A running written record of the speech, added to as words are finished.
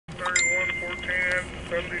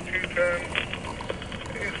7210.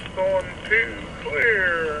 It's going to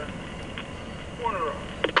clear. Corner up.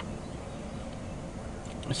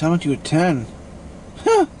 7210.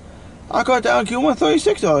 Huh. I got down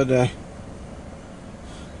Q136 the other day.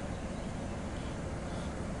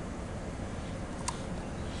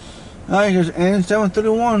 Alright, here's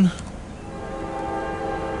N731.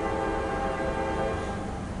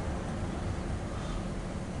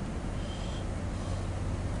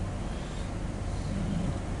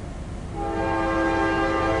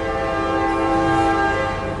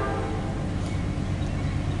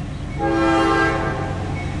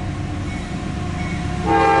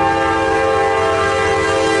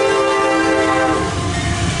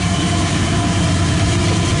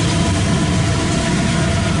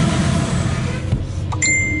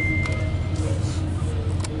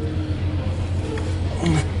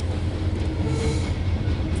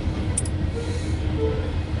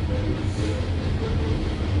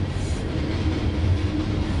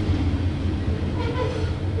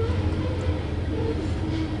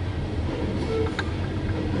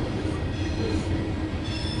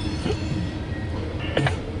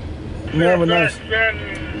 Yeah, but nice.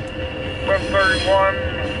 CSX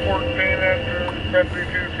N731-14 enter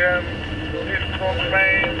 7210. Eastbound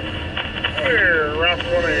main. Clear. Route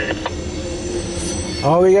 180.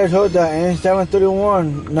 Oh, you guys heard that.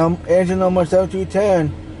 N731, engine number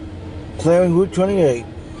 7210, clearing Route 28.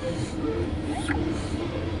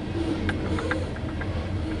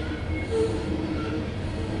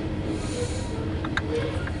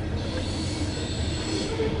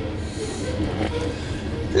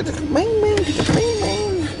 Get the main man, get the main man.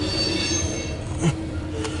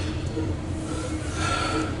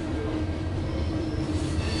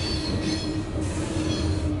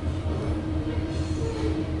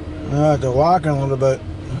 They're walking a little bit.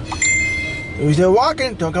 If they're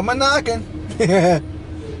walking, don't come a knocking.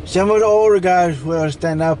 Some of the older guys will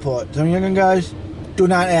understand that part. Some younger guys do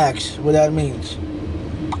not ask what that means.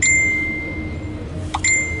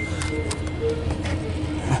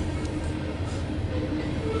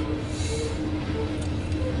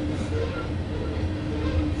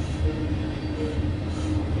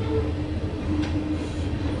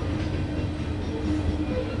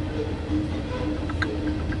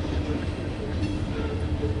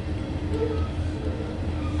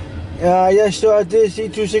 Yes, so I did see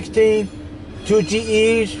 216, 2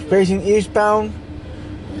 GEs facing eastbound.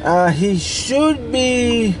 He should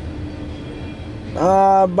be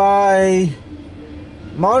by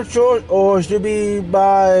Mount Short or should be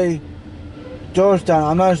by Georgetown.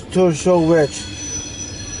 I'm not too sure which.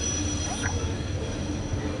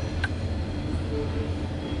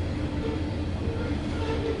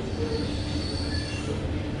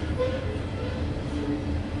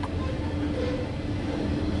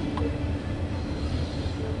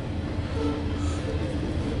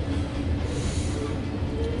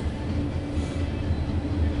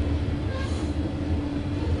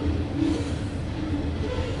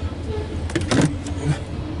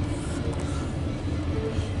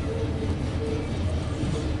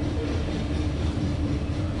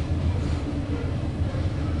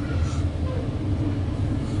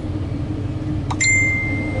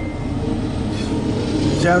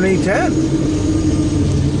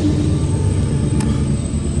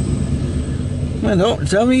 $70.10. I know,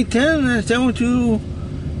 $70.10 and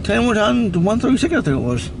 $72.10 was on the 136, I think it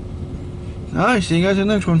was. Alright, see you guys in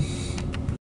the next one.